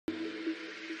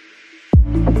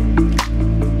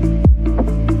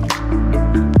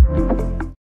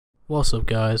What's up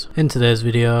guys, in today's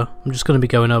video I'm just going to be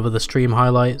going over the stream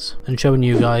highlights and showing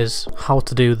you guys how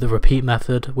to do the repeat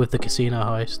method with the casino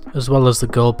heist, as well as the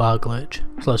gold bar glitch,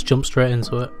 so let's jump straight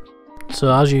into it.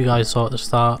 So as you guys saw at the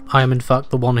start, I am in fact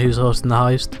the one who's hosting the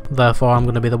heist, therefore I'm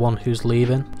going to be the one who's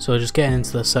leaving. So just getting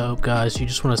into the setup guys, you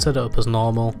just want to set it up as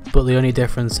normal, but the only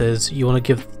difference is you want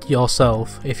to give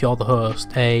yourself, if you're the host,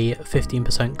 a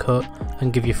 15% cut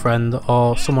and give your friend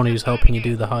or someone who's helping you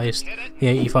do the heist the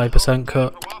 85%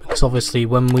 cut, because obviously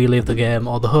when we leave the game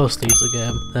or the host leaves the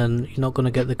game, then you're not going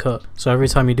to get the cut. So every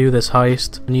time you do this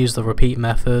heist and use the repeat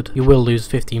method, you will lose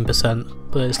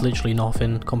 15%, but it's literally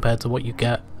nothing compared to what you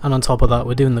get. And on top of that,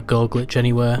 we're doing the gold glitch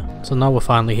anyway, so now we're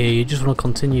finally here. You just want to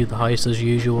continue the heist as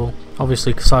usual,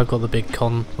 obviously because I've got the big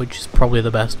con, which is probably the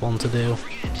best one to do.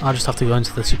 I just have to go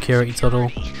into the security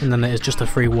tunnel, and then it is just a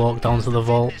free walk down to the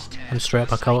vault and straight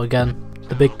back out again.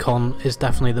 The big con is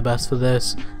definitely the best for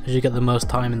this, as you get the most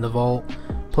time in the vault.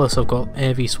 Plus I've got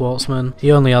Evizcerate.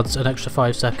 He only adds an extra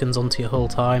 5 seconds onto your whole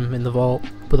time in the vault,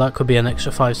 but that could be an extra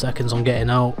 5 seconds on getting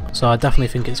out, so I definitely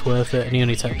think it's worth it, and he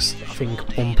only takes I think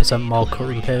 1% more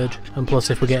cutting page, and plus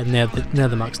if we're getting near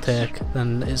the max take,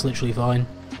 then it's literally fine.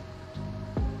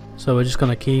 So we're just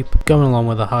going to keep going along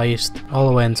with the heist all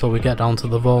the way until we get down to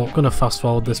the vault. I'm going to fast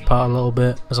forward this part a little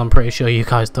bit, as I'm pretty sure you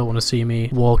guys don't want to see me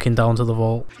walking down to the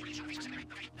vault.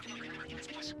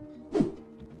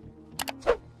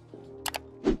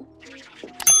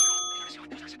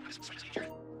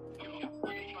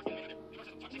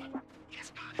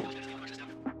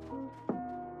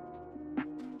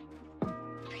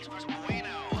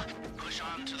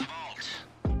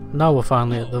 Now we're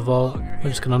finally at the vault. We're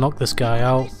just going to knock this guy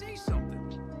out.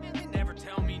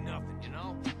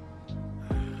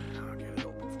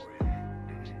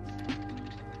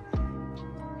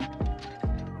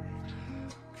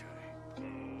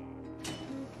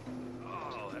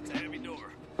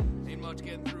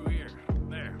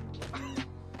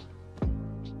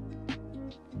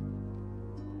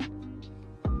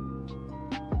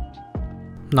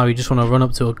 Now you just want to run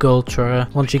up to a gold tray.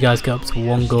 Once you guys get up to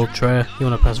one gold tray, you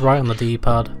want to press right on the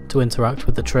D-pad to interact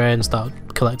with the tray and start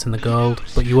collecting the gold,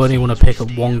 but you only want to pick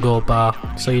up one gold bar,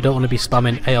 so you don't want to be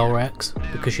spamming A or X,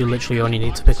 because you literally only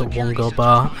need to pick up one gold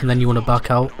bar, and then you want to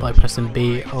back out by pressing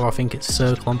B, or I think it's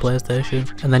circle on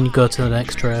PlayStation, and then you go to the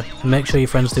next tray, and make sure your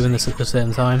friend's doing this at the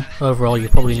same time. Overall you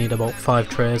probably need about 5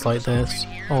 trays like this,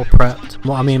 all prepped.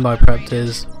 What I mean by prepped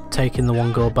is taking the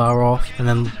one gold bar off and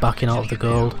then backing out of the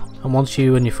gold. And once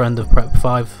you and your friend have prepped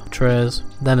 5 trays,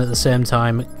 then at the same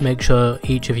time make sure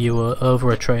each of you are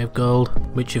over a tray of gold,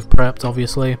 which you've prepped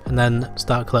obviously, and then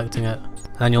start collecting it.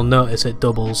 And you'll notice it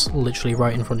doubles literally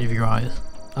right in front of your eyes.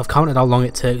 I've counted how long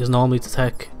it takes normally to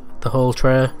take the whole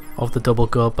tray of the double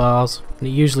gold bars, and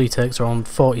it usually takes around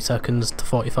 40 seconds to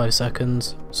 45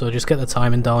 seconds, so just get the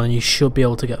timing down and you should be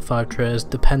able to get 5 trays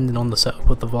depending on the setup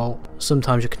of the vault.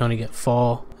 Sometimes you can only get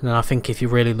 4, and then I think if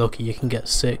you're really lucky you can get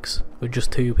 6 with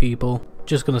just 2 people.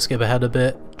 Just gonna skip ahead a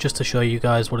bit just to show you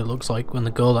guys what it looks like when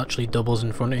the gold actually doubles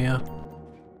in front of you.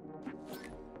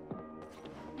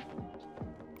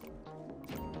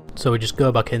 So we just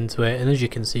go back into it, and as you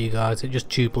can see guys, it just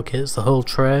duplicates the whole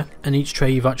tray, and each tray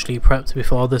you've actually prepped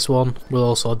before this one will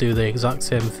also do the exact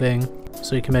same thing,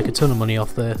 so you can make a ton of money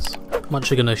off this. I'm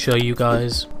actually going to show you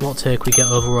guys what take we get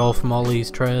overall from all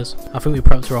these trays. I think we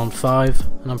prepped around 5,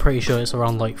 and I'm pretty sure it's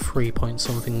around like 3 point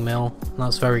something mil, and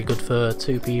that's very good for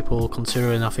 2 people,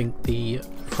 considering I think the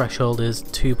threshold is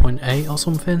 2.8 or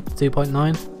something,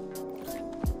 2.9.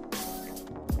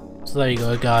 So there you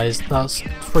go guys, that's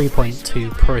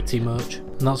 3.2 pretty much,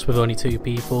 and that's with only 2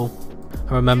 people.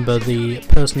 And remember, the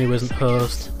person who isn't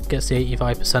host gets the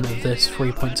 85% of this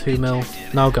 3.2 mil.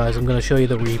 Now guys, I'm going to show you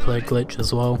the replay glitch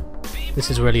as well. This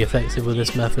is really effective with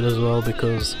this method as well,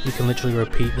 because you can literally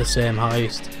repeat the same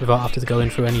heist without having to go in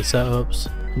through any setups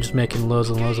and just making loads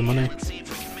and loads of money.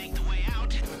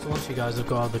 So once you guys have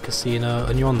got out of the casino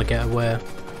and you're on the getaway,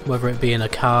 whether it be in a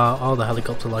car or the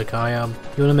helicopter like I am,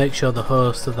 you want to make sure the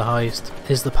host of the heist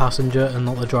is the passenger and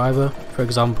not the driver. For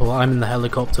example, I'm in the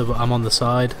helicopter but I'm on the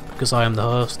side because I am the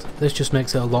host. This just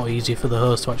makes it a lot easier for the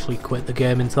host to actually quit the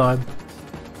game in time.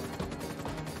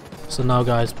 So now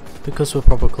guys, because we're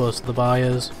proper close to the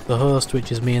buyers, the host,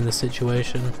 which is me in this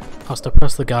situation, has to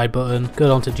press the guide button, go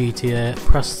down to GTA,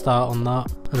 press start on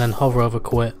that, and then hover over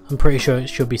quit. I'm pretty sure it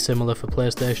should be similar for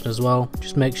PlayStation as well.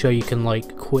 Just make sure you can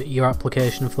like quit your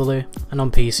application fully, and on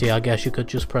PC I guess you could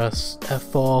just press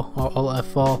F4 or Alt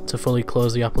F4 to fully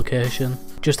close the application.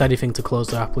 Just anything to close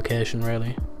the application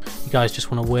really. You guys just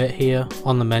want to wait here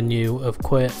on the menu of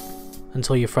quit,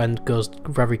 until your friend goes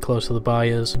very close to the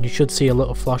buyers, and you should see a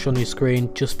little flash on your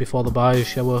screen just before the buyers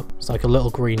show up. It's like a little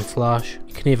green flash.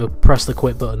 You can either press the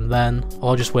quit button then,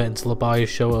 or just wait until the buyers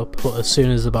show up, but as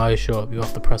soon as the buyers show up you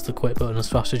have to press the quit button as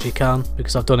fast as you can,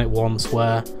 because I've done it once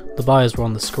where the buyers were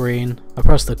on the screen, I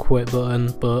pressed the quit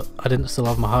button but I didn't still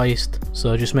have my heist,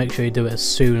 so just make sure you do it as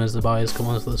soon as the buyers come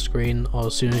onto the screen, or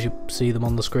as soon as you see them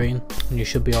on the screen, and you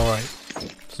should be alright.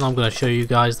 So now I'm going to show you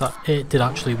guys that it did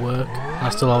actually work, and I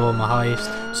still have all my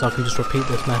heist, so I can just repeat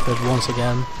this method once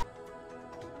again.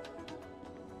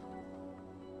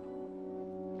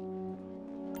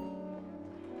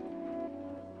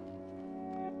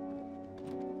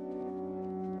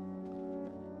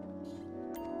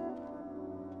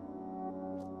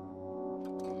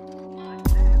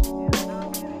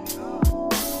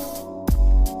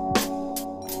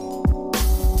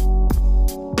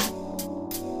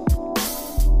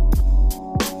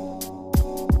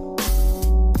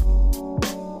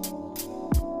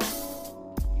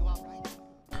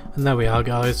 And there we are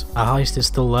guys, our heist is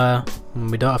still there, and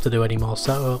we don't have to do any more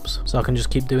setups, so I can just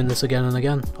keep doing this again and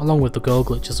again, along with the goal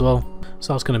glitch as well.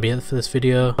 So that's going to be it for this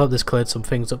video. I hope this cleared some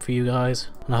things up for you guys,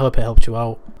 and I hope it helped you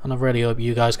out, and I really hope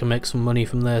you guys can make some money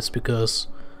from this, because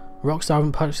Rockstar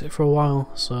haven't patched it for a while,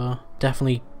 so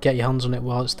definitely get your hands on it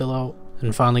while it's still out.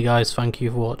 And finally guys, thank you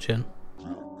for watching.